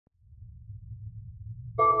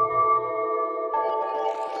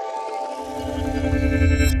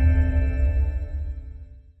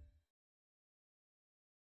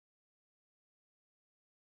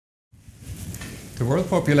The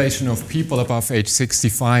world population of people above age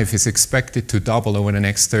 65 is expected to double over the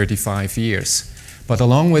next 35 years. But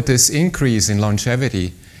along with this increase in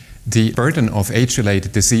longevity, the burden of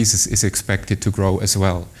age-related diseases is expected to grow as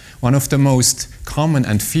well. One of the most common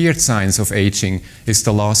and feared signs of aging is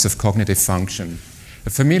the loss of cognitive function.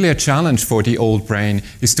 A familiar challenge for the old brain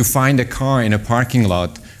is to find a car in a parking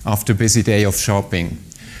lot after a busy day of shopping.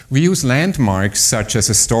 We use landmarks such as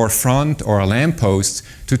a storefront or a lamppost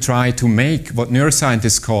to try to make what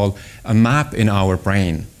neuroscientists call a map in our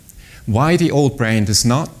brain. Why the old brain does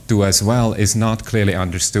not do as well is not clearly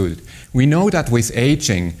understood. We know that with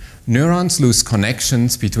aging, neurons lose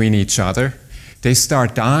connections between each other, they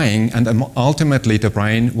start dying, and ultimately the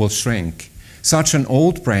brain will shrink. Such an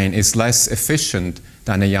old brain is less efficient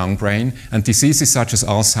than a young brain, and diseases such as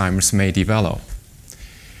Alzheimer's may develop.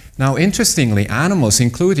 Now, interestingly, animals,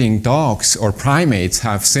 including dogs or primates,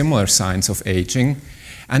 have similar signs of aging,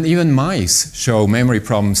 and even mice show memory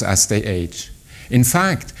problems as they age. In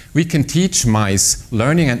fact, we can teach mice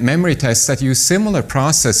learning and memory tests that use similar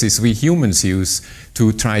processes we humans use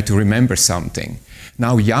to try to remember something.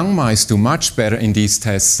 Now, young mice do much better in these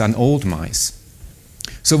tests than old mice.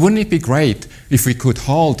 So wouldn't it be great if we could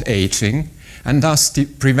halt aging and thus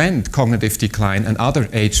prevent cognitive decline and other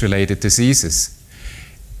age-related diseases?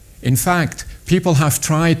 In fact, people have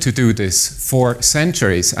tried to do this for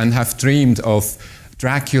centuries and have dreamed of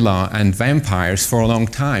Dracula and vampires for a long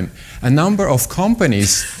time. A number of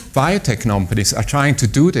companies, biotech companies, are trying to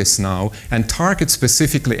do this now and target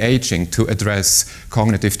specifically aging to address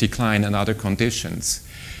cognitive decline and other conditions.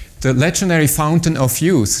 The legendary fountain of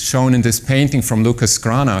youth, shown in this painting from Lucas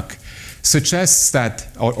Cranach, suggests that,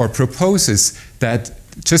 or proposes that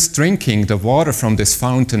just drinking the water from this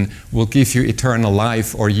fountain will give you eternal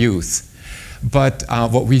life or youth. But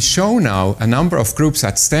what we show now, a number of groups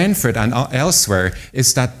at Stanford and elsewhere,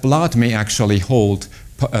 is that blood may actually hold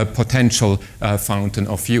a potential fountain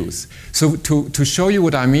of youth. So to show you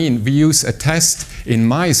what I mean, we use a test in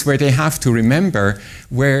mice where they have to remember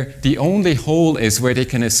where the only hole is where they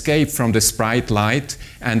can escape from this bright light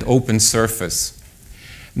and open surface.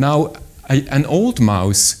 Now, an old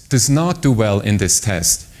mouse does not do well in this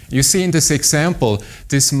test. You see in this example,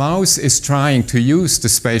 this mouse is trying to use the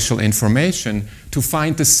spatial information to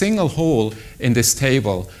find the single hole in this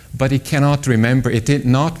table, but it cannot remember, it did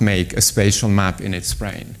not make a spatial map in its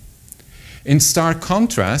brain. In stark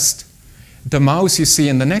contrast, the mouse you see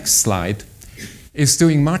in the next slide is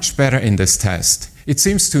doing much better in this test. It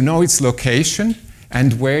seems to know its location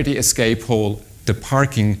and where the escape hole, the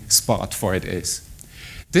parking spot for it is.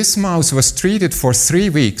 This mouse was treated for 3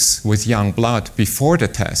 weeks with young blood before the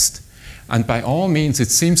test, and by all means it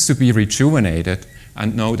seems to be rejuvenated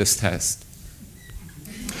and know this test.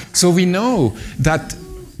 So we know that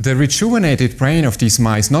the rejuvenated brain of these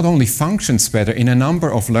mice not only functions better in a number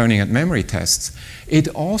of learning and memory tests, it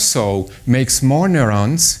also makes more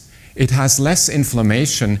neurons, it has less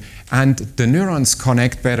inflammation, and the neurons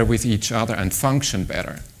connect better with each other and function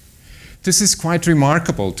better. This is quite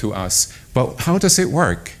remarkable to us, but how does it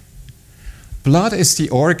work? Blood is the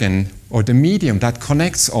organ or the medium that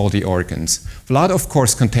connects all the organs. Blood, of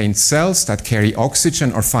course, contains cells that carry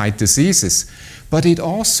oxygen or fight diseases, but it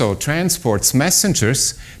also transports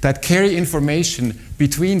messengers that carry information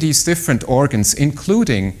between these different organs,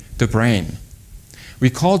 including the brain.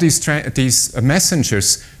 We call these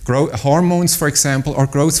messengers hormones, for example, or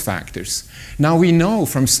growth factors. Now we know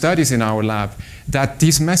from studies in our lab that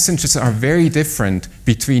these messengers are very different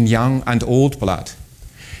between young and old blood.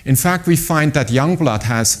 In fact, we find that young blood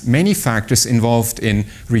has many factors involved in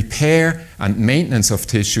repair and maintenance of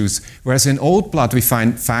tissues, whereas in old blood we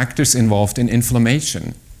find factors involved in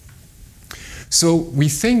inflammation. So we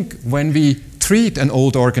think when we treat an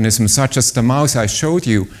old organism, such as the mouse I showed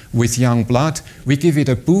you, with young blood, we give it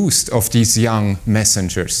a boost of these young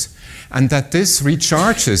messengers. And that this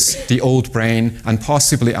recharges the old brain and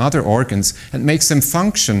possibly other organs and makes them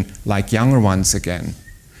function like younger ones again.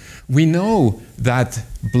 We know that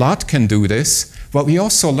blood can do this, but we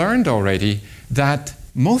also learned already that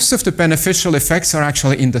most of the beneficial effects are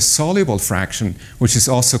actually in the soluble fraction, which is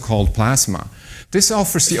also called plasma. This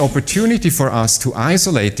offers the opportunity for us to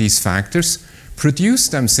isolate these factors, produce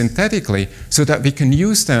them synthetically so that we can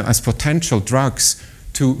use them as potential drugs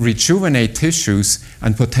to rejuvenate tissues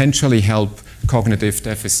and potentially help cognitive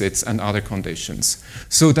deficits and other conditions.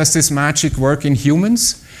 So does this magic work in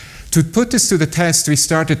humans? To put this to the test, we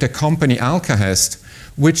started the company Alkahest,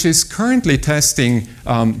 which is currently testing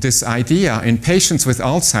this idea in patients with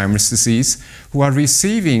Alzheimer's disease who are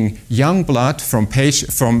receiving young blood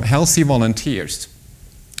from healthy volunteers.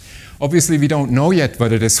 Obviously, we don't know yet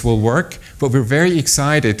whether this will work, but we're very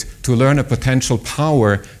excited to learn a potential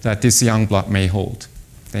power that this young blood may hold.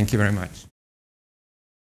 Thank you very much.